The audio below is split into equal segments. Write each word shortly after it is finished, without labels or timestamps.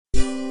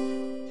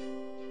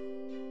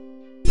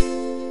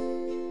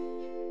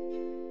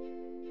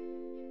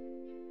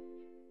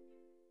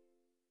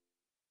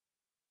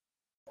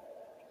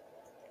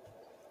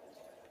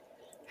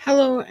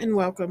and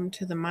welcome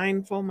to the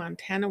Mindful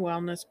Montana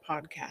Wellness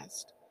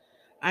Podcast.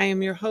 I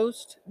am your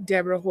host,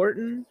 Deborah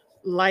Horton,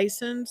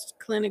 licensed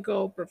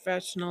clinical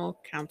professional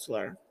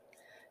counselor.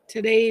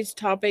 Today's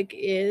topic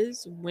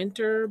is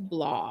winter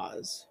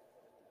blahs.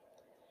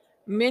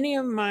 Many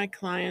of my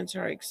clients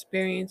are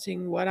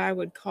experiencing what I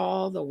would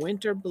call the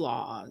winter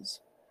blahs,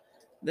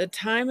 the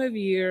time of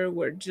year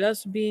where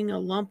just being a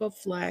lump of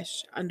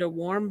flesh under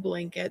warm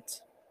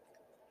blankets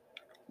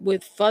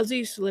with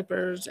fuzzy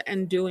slippers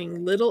and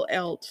doing little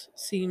else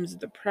seems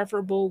the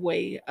preferable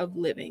way of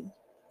living.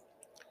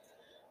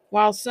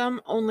 While some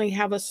only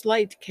have a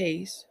slight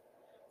case,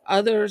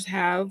 others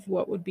have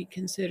what would be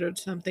considered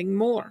something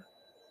more.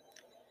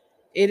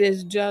 It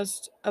is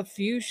just a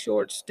few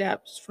short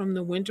steps from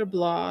the winter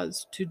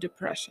blahs to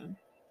depression,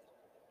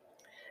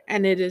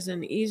 and it is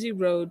an easy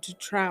road to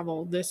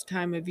travel this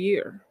time of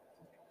year.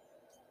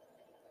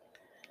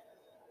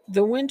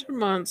 The winter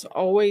months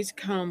always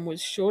come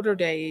with shorter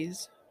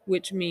days,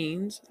 which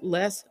means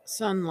less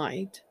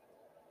sunlight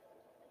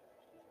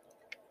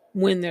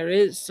when there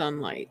is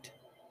sunlight.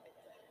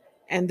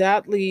 And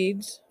that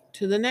leads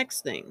to the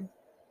next thing.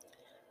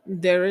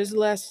 There is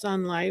less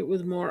sunlight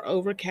with more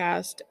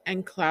overcast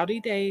and cloudy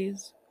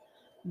days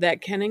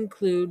that can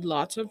include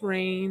lots of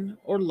rain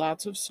or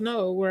lots of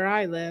snow where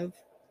I live.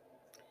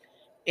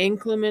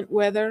 Inclement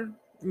weather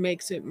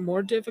makes it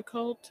more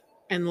difficult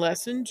and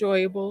less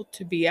enjoyable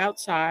to be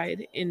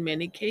outside in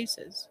many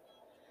cases,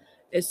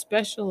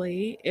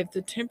 especially if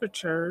the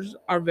temperatures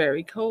are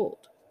very cold.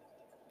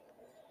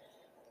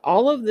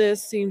 All of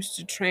this seems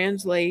to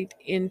translate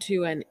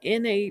into an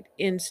innate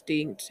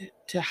instinct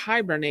to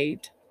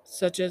hibernate,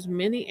 such as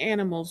many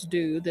animals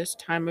do this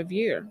time of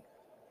year.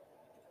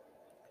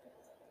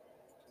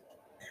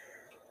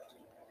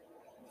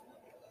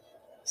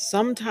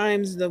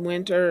 Sometimes the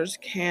winters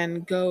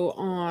can go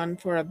on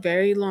for a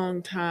very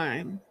long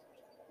time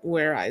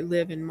where I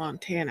live in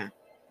Montana.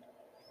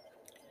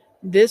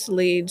 This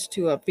leads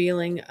to a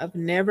feeling of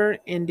never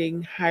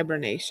ending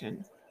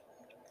hibernation,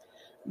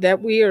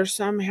 that we are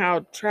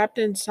somehow trapped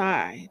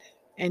inside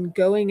and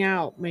going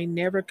out may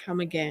never come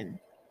again.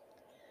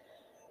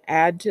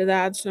 Add to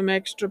that some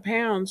extra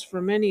pounds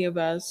for many of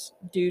us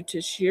due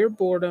to sheer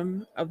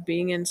boredom of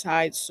being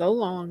inside so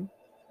long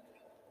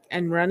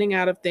and running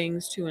out of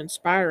things to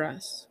inspire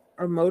us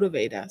or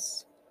motivate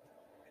us.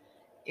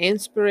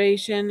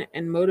 Inspiration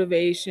and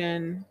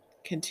motivation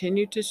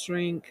continue to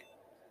shrink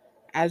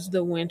as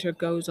the winter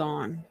goes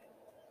on,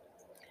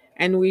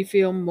 and we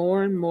feel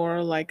more and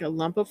more like a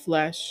lump of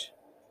flesh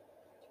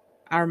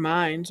our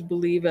minds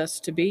believe us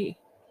to be.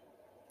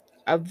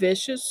 A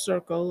vicious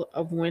circle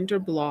of winter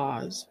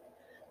blahs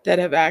that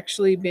have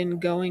actually been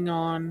going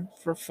on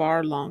for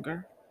far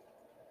longer.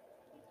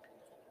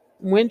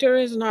 Winter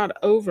is not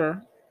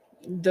over,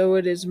 though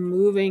it is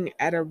moving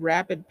at a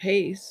rapid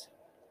pace.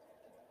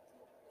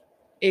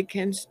 It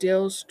can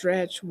still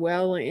stretch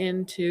well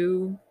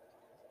into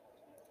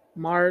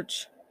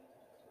March,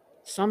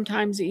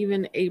 sometimes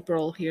even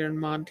April here in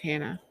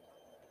Montana.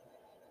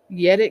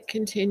 Yet it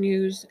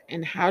continues,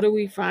 and how do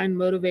we find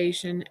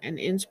motivation and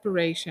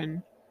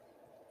inspiration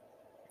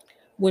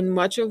when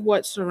much of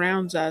what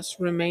surrounds us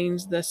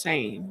remains the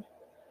same?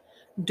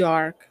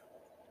 Dark,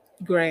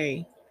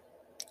 gray,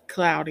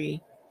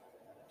 cloudy,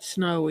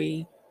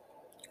 snowy,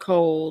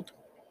 cold.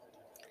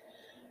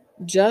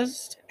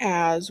 Just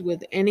as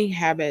with any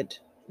habit,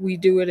 we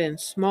do it in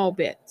small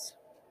bits,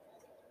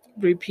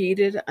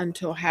 repeated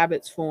until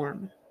habits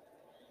form.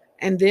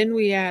 And then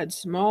we add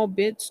small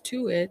bits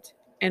to it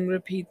and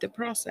repeat the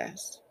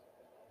process.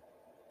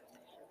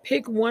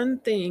 Pick one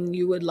thing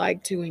you would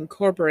like to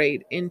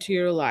incorporate into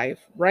your life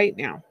right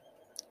now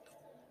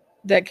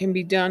that can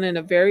be done in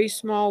a very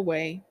small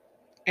way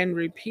and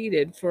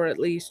repeated for at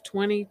least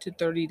 20 to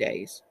 30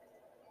 days,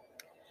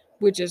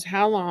 which is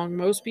how long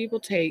most people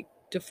take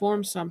to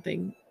form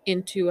something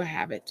into a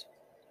habit.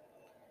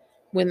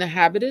 When the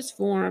habit is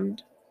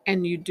formed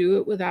and you do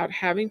it without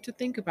having to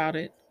think about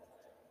it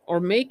or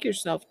make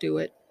yourself do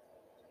it,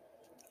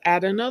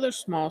 add another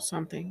small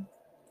something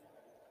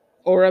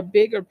or a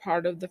bigger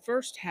part of the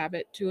first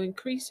habit to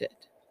increase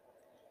it,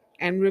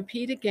 and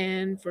repeat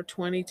again for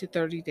 20 to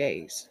 30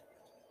 days.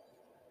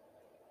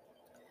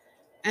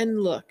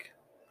 And look,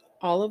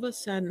 all of a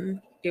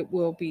sudden it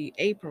will be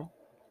April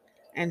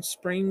and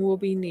spring will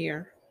be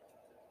near.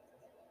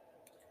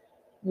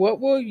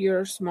 What will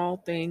your small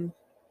thing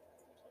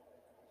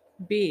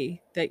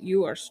be that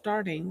you are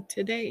starting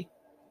today?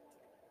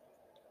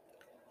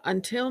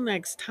 Until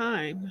next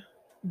time,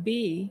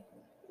 be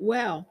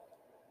well.